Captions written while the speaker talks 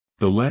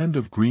The Land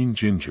of Green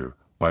Ginger,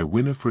 by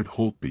Winifred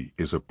Holtby,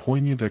 is a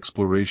poignant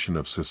exploration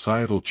of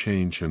societal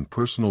change and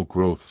personal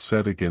growth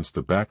set against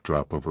the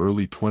backdrop of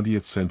early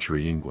 20th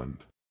century England.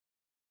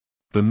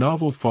 The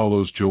novel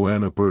follows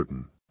Joanna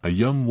Burton, a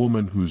young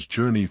woman whose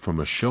journey from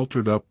a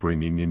sheltered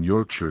upbringing in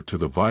Yorkshire to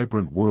the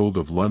vibrant world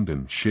of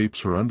London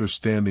shapes her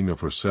understanding of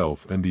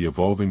herself and the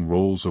evolving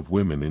roles of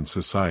women in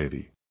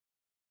society.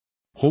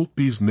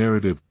 Holtby's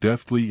narrative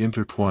deftly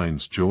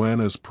intertwines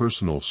Joanna's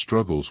personal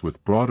struggles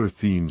with broader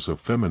themes of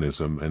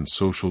feminism and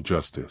social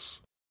justice.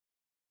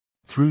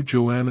 Through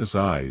Joanna's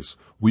eyes,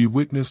 we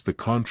witness the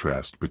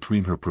contrast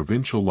between her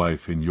provincial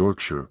life in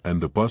Yorkshire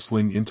and the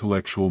bustling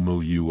intellectual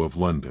milieu of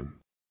London.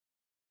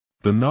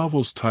 The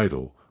novel's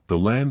title, The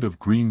Land of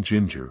Green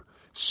Ginger,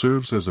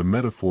 serves as a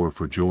metaphor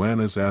for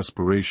Joanna's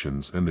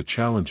aspirations and the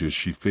challenges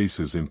she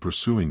faces in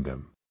pursuing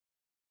them.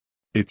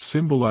 It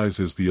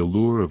symbolizes the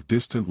allure of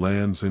distant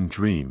lands and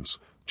dreams,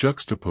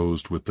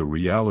 juxtaposed with the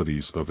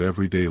realities of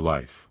everyday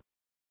life.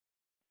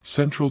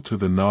 Central to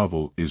the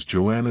novel is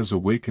Joanna's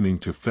awakening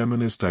to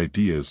feminist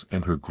ideas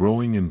and her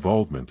growing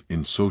involvement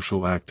in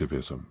social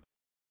activism.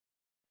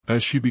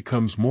 As she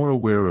becomes more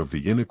aware of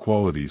the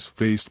inequalities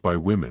faced by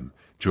women,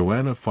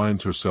 Joanna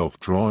finds herself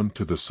drawn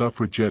to the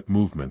suffragette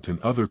movement and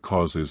other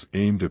causes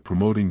aimed at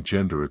promoting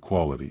gender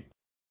equality.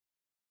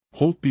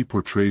 Holtby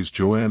portrays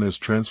Joanna's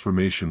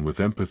transformation with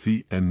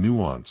empathy and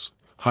nuance,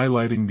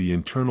 highlighting the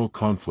internal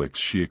conflicts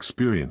she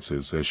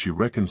experiences as she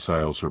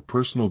reconciles her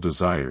personal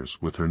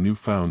desires with her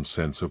newfound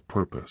sense of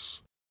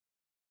purpose.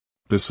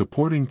 The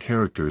supporting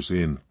characters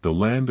in The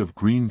Land of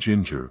Green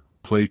Ginger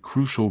play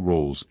crucial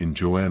roles in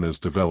Joanna's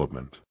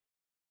development.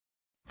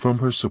 From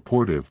her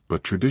supportive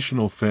but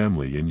traditional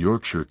family in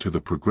Yorkshire to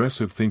the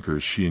progressive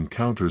thinkers she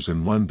encounters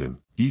in London,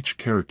 each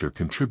character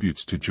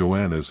contributes to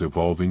Joanna's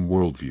evolving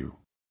worldview.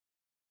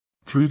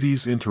 Through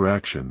these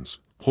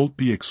interactions,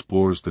 Holtby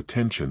explores the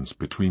tensions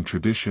between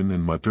tradition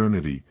and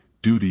modernity,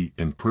 duty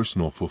and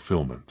personal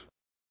fulfillment.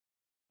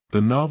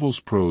 The novel's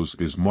prose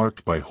is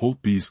marked by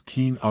Holtby's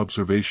keen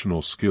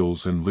observational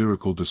skills and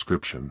lyrical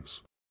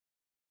descriptions.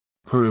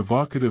 Her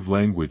evocative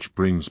language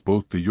brings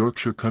both the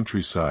Yorkshire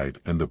countryside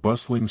and the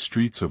bustling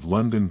streets of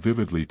London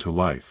vividly to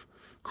life,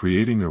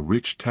 creating a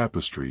rich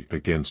tapestry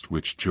against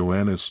which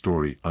Joanna's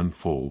story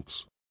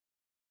unfolds.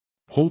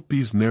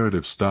 Holtby's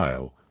narrative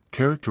style,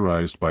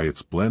 characterized by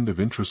its blend of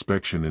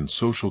introspection and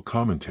social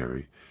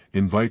commentary,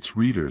 invites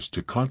readers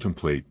to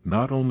contemplate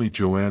not only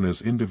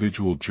Joanna's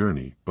individual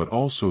journey but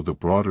also the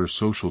broader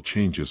social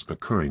changes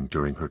occurring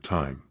during her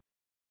time.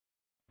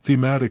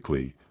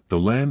 Thematically, The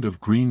Land of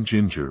Green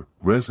Ginger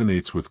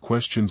resonates with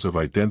questions of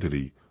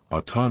identity,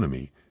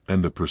 autonomy,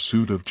 and the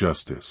pursuit of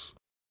justice.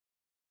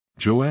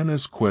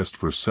 Joanna's quest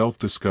for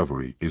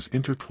self-discovery is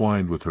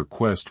intertwined with her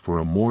quest for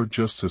a more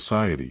just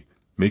society,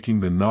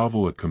 making the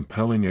novel a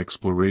compelling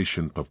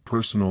exploration of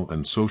personal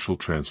and social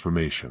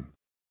transformation.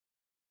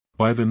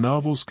 By the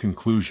novel's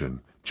conclusion,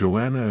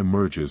 Joanna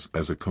emerges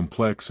as a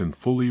complex and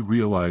fully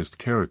realized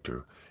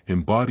character,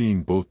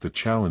 embodying both the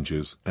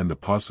challenges and the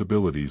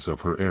possibilities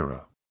of her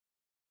era.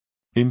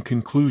 In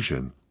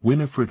conclusion,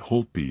 Winifred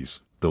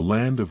Holtby's The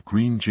Land of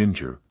Green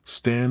Ginger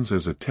stands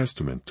as a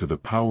testament to the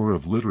power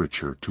of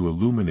literature to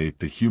illuminate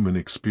the human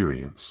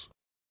experience.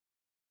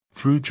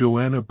 Through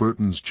Joanna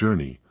Burton's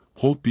journey,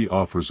 Holtby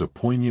offers a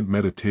poignant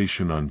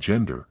meditation on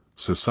gender,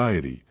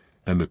 society,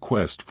 and the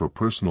quest for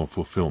personal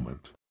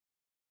fulfillment.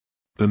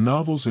 The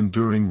novel's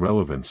enduring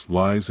relevance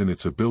lies in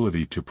its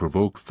ability to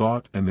provoke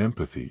thought and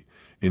empathy,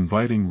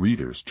 inviting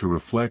readers to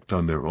reflect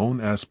on their own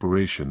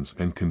aspirations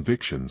and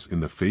convictions in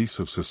the face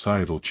of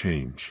societal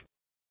change.